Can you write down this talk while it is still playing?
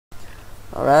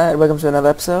Alright, welcome to another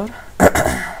episode.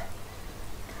 We're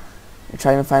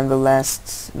trying to find the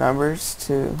last numbers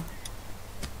to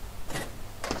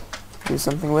do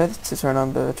something with, to turn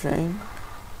on the train.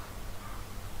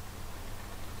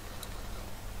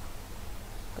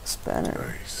 The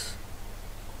spanner. Nice.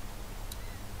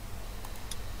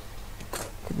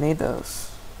 Could need those.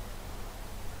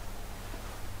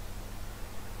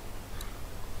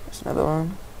 There's another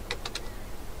one.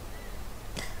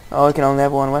 Oh, I can only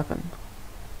have one weapon.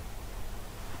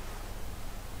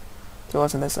 So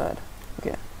what's on this side?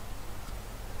 Okay.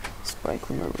 Spike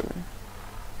remover.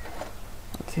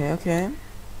 Okay.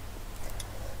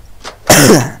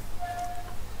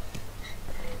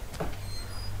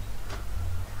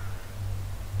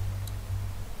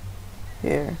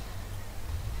 Here.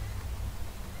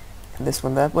 And this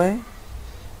one that way?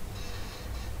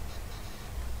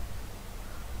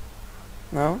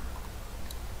 No?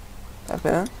 That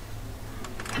way then?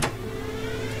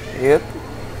 Yep.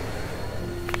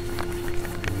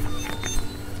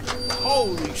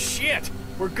 Holy shit!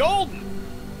 We're golden!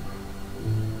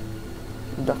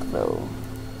 Duck though.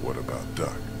 What about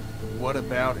Duck? What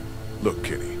about it? Look,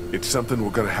 Kenny, it's something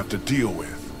we're gonna have to deal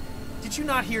with. Did you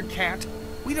not hear Cat?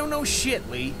 We don't know shit,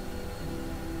 Lee.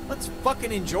 Let's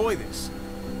fucking enjoy this.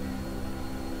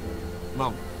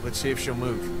 Mom, let's see if she'll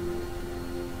move.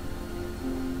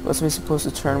 Wasn't we supposed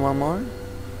to turn one more?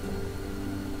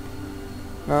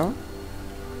 No?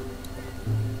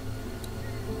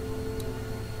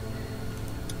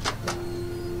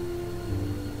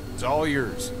 It's all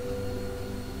yours.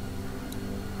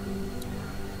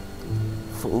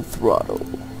 Full throttle.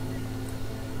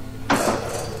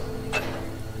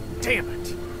 Damn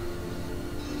it!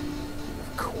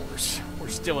 Of course, we're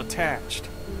still attached.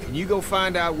 Can you go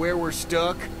find out where we're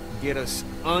stuck? Get us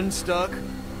unstuck?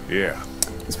 Yeah.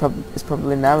 It's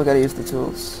probably now we gotta use the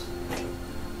tools.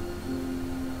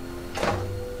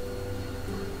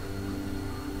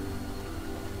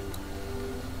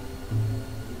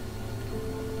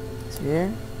 It's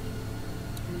here?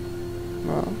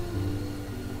 No.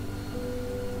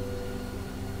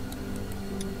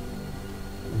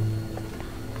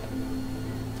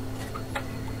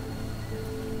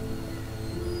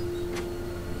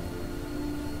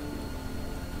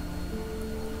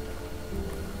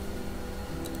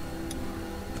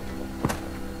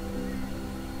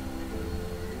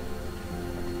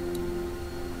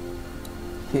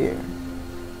 Here.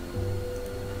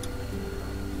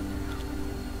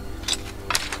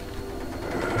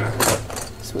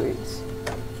 Sweet.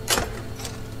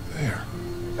 There.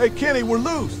 Hey, Kenny, we're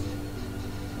loose.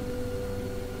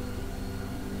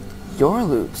 You're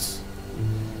loose.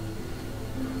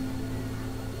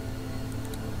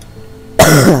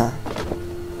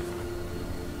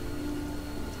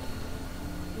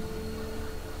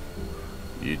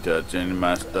 You touch any of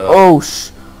my stuff? Oh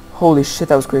holy shit,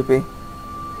 that was creepy.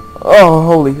 Oh,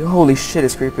 holy shit,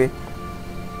 it's creepy.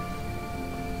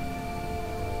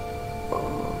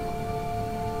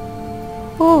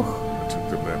 Oh. I took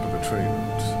the map of the train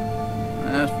routes.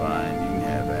 That's fine. You can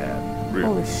have that. Really?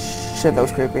 Holy shit, that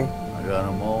was creepy. I got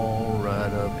them all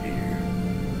right up here.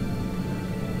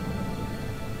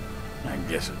 I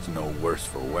guess it's no worse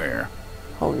for wear.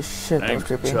 Holy shit, that was Name's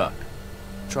creepy. Chuck.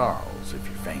 Charles, if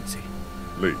you fancy.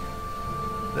 Lee.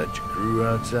 That your crew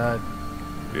outside?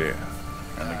 Yeah.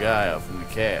 And the guy up in the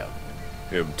cab.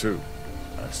 Him too.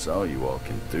 I saw you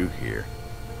walking through here.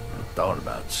 I thought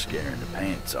about scaring the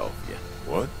pants off you.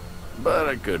 What? But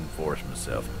I couldn't force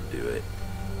myself to do it.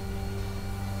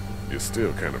 You're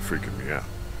still kind of freaking me out.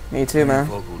 Me too, man.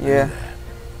 Folk will do Yeah. that.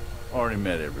 Already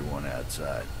met everyone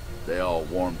outside. They all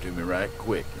warmed to me right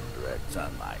quick in direct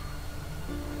sunlight.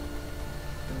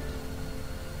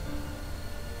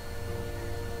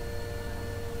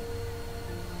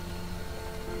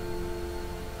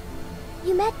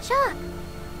 You met Chuck.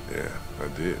 Yeah, I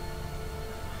did.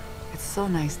 It's so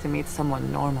nice to meet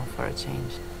someone normal for a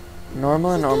change.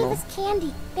 Normal and He normal. gave us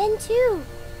candy. Ben too.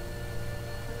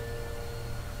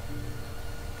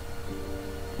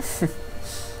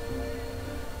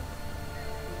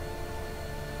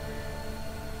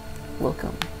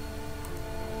 Welcome.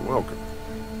 Welcome.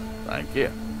 Thank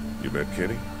you. You met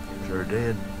Kenny? Sure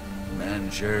did.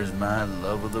 Man shares my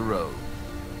love of the road.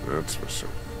 That's for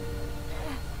certain.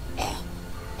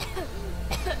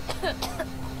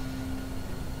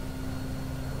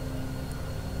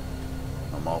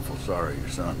 I'm awful sorry your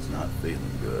son's not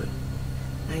feeling good.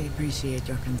 I appreciate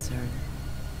your concern.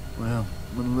 Well,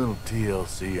 with a little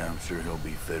TLC, I'm sure he'll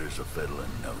be fit as a fiddle in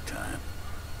no time.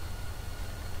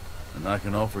 And I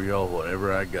can offer y'all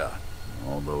whatever I got,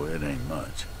 although it ain't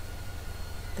much.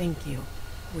 Thank you.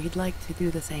 We'd like to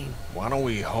do the same. Why don't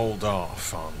we hold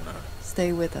off on...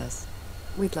 Stay with us.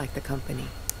 We'd like the company.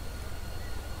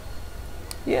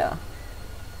 Yeah.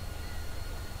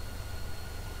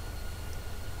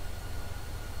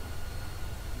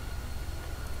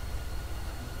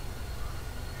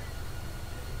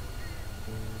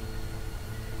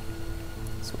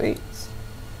 Sweet.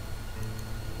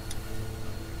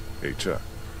 Hey, Chuck,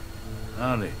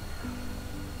 Howdy.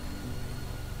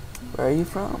 Where are you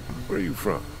from? where you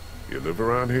from? You live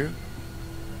around here?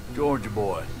 Georgia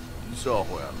boy. You saw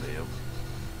where I live.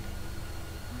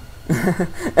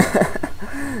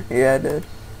 Yeah, I did.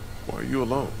 Why are you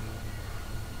alone?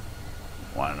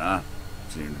 Why not?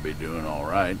 Seem to be doing all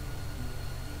right.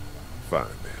 Fine,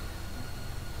 then.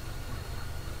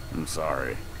 I'm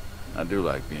sorry. I do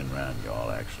like being around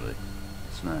y'all, actually.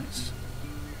 It's nice.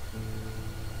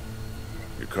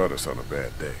 You caught us on a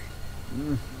bad day.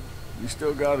 You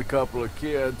still got a couple of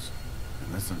kids,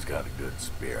 and this one's got a good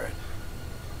spirit.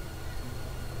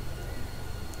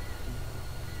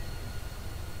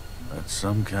 That's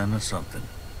some kind of something.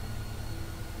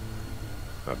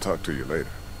 I'll talk to you later.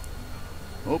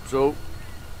 Hope so.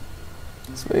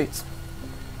 Sweet.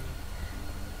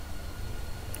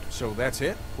 So that's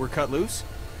it? We're cut loose?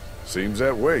 Seems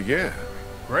that way, yeah.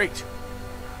 Great.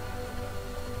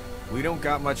 We don't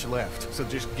got much left, so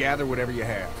just gather whatever you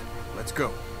have. Let's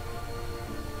go.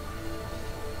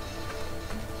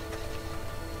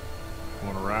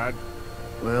 Want to ride?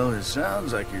 Well, it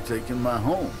sounds like you're taking my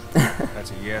home. That's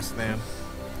a yes, then?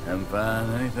 Haven't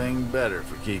found anything better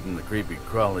for keeping the creepy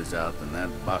crawlies out than that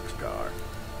boxcar.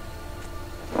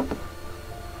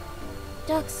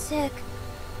 Duck's sick.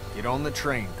 Get on the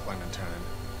train, Clementine.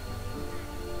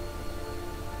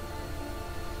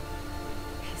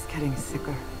 He's getting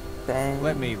sicker. Dang.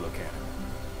 Let me look at him.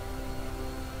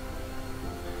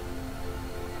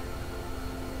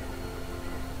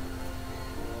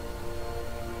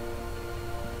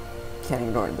 Can't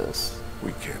ignore this.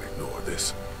 We can't ignore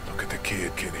this. Look at the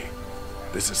kid, Kenny.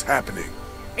 This is happening.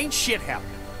 Ain't shit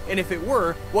happening. And if it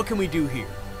were, what can we do here?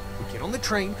 We get on the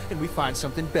train and we find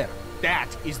something better. That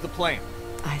is the plan.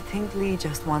 I think Lee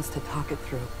just wants to talk it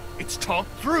through. It's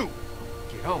talked through.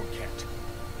 Get on, Cat.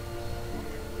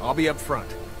 I'll be up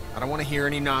front. I don't want to hear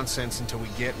any nonsense until we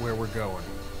get where we're going.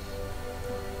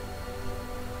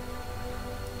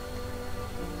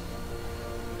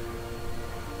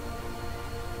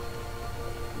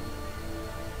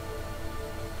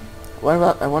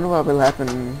 I wonder what will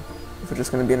happen if we're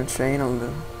just gonna be in a train on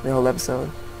the whole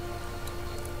episode.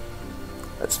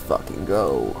 Let's fucking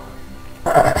go.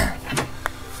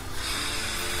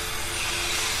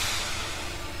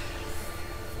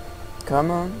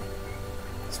 Come on.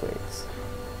 Sweet.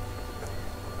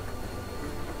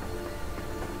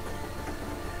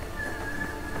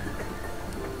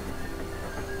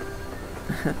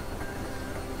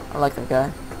 I like that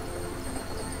guy.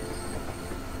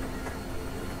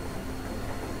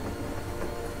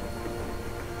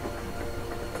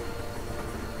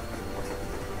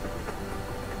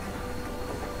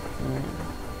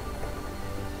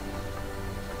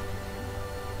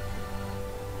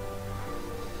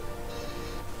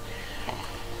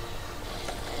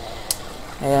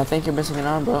 Hey, I think you're missing an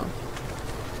arm, bro.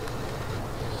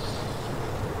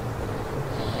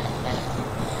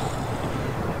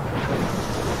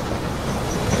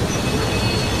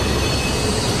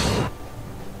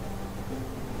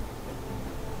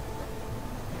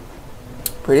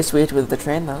 Pretty sweet with the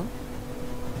train, though.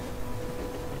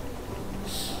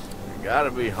 You gotta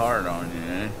be hard on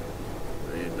you, eh?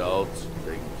 3 adults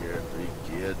taking care of 3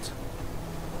 kids.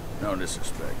 No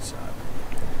disrespect, son.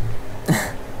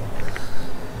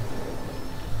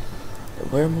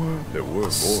 There were more. There were more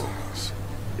of us.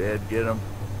 Dad get 'em?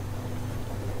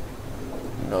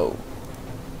 No.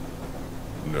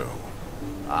 No.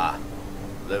 Ah,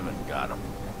 living got 'em.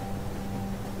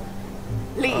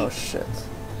 Lee! Oh shit.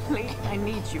 Lee, I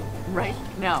need you right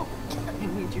now. I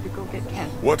need you to go get Ken.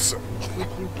 What's... Would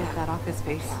you get that off his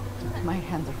face? My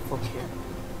hands are full here.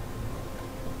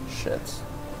 Shit.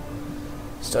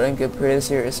 Starting to get pretty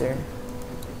serious here.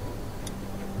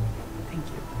 Thank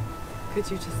you.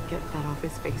 Could you just get that off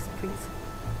his face, please?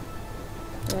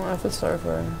 Oh, I feel sorry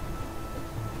for him.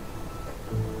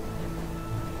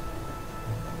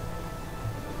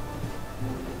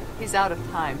 He's out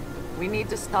of time. We need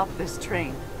to stop this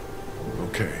train.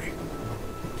 Okay.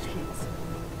 Please.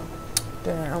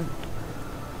 Damn.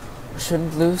 We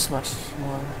shouldn't lose much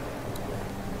more.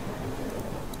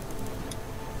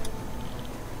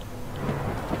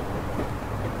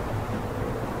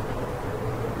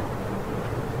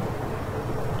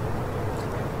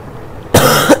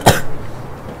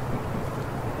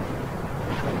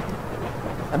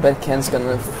 bet Ken's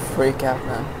gonna freak out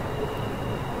now.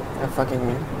 And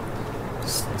fucking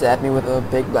stab me with a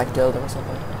big black dildo or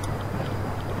something.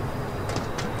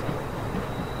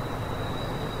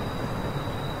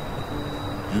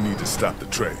 You need to stop the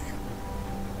train.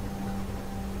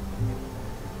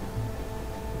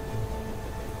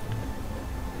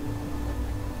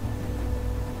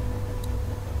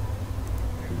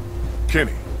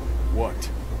 Kenny. What?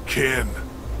 Ken.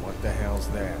 What the hell's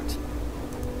that?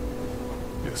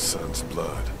 Your son's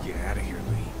blood. Get out of here,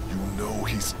 Lee. You know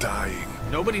he's dying.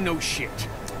 Nobody knows shit.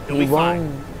 He'll He be fine.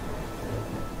 won't.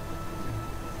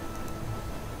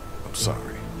 I'm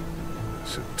sorry. I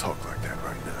shouldn't talk like that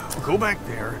right now. Go back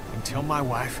there and tell my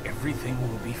wife everything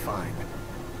will be fine.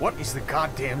 What is the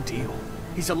goddamn deal?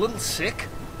 He's a little sick,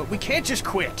 but we can't just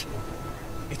quit.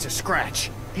 It's a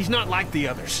scratch. He's not like the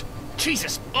others.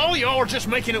 Jesus, all y'all are just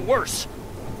making it worse.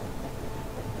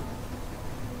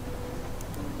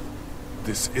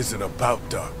 This isn't about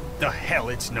Doug. The hell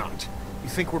it's not. You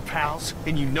think we're pals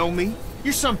and you know me?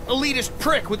 You're some elitist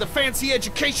prick with a fancy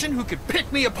education who could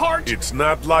pick me apart? It's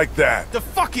not like that. The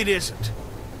fuck it isn't.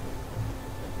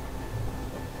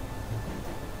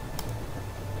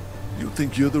 You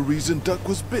think you're the reason Duck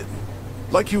was bitten?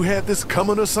 Like you had this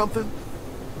coming or something?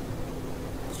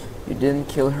 You didn't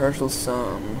kill Herschel's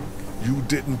son. You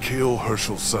didn't kill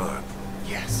Herschel's son.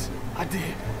 Yes, I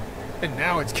did. And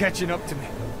now it's catching up to me.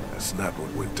 That's not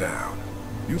what went down.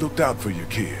 You looked out for your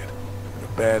kid, and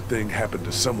a bad thing happened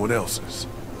to someone else's.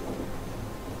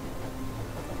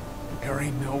 There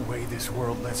ain't no way this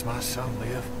world lets my son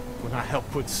live when I help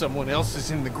put someone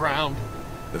else's in the ground.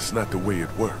 That's not the way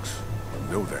it works.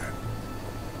 You know that.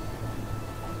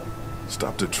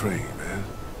 Stop the train, man.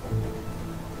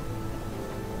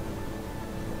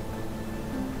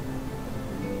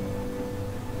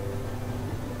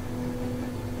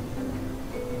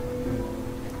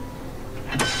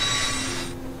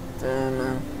 Damn,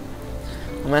 man.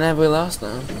 How many have we lost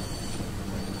now?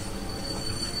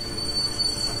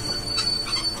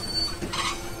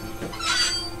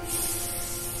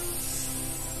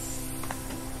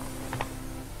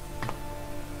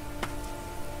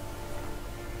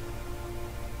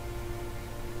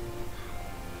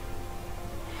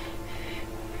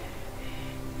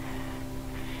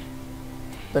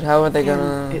 But how are they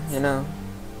gonna, you know?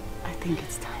 I think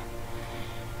it's time.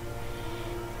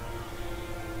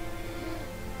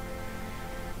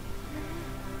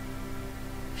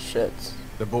 Shit.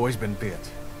 The boy's been bit,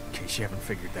 in case you haven't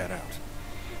figured that out.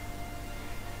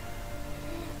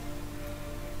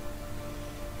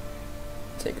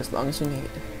 Take as long as you need.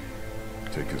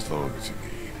 Take as long as you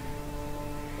need.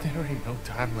 There ain't no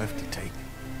time left to take.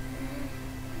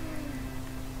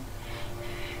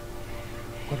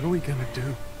 What are we gonna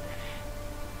do?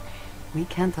 We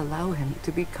can't allow him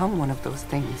to become one of those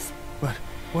things. But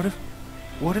what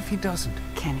if he doesn't?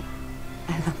 Kenny,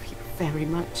 I love you very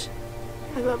much.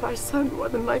 I love our son more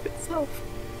than life itself.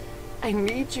 I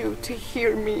need you to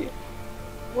hear me.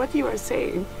 What you are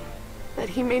saying, that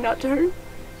he may not turn,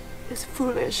 is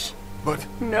foolish. But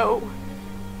No.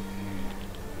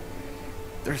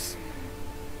 there's...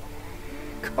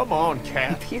 Come on,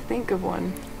 Kat. If you think of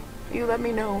one, you let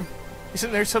me know.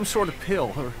 Isn't there some sort of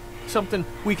pill or something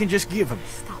we can just give him?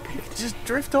 Stop it. Just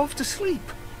drift off to sleep.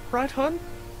 Right, hun?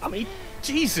 I mean,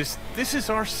 Jesus, this is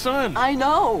our son. I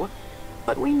know,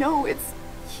 but we know it's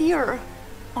here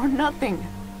or nothing.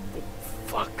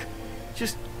 Fuck.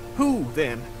 Just who,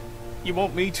 then? You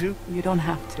want me to? You don't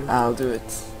have to. I'll do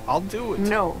it. I'll do it.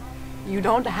 No, you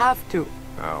don't have to.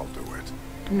 I'll do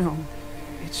it. No,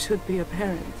 it should be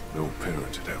apparent. No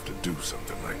parent should have to do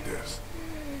something like this.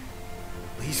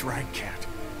 Lee's right, Kat.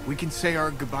 We can say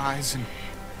our goodbyes and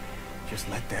just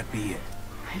let that be it.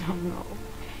 I don't know.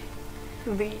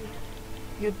 Lee,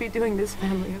 you'd be doing this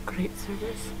family a great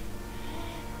service.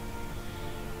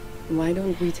 Why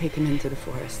don't we take him into the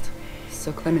forest,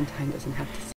 so Clementine doesn't have to see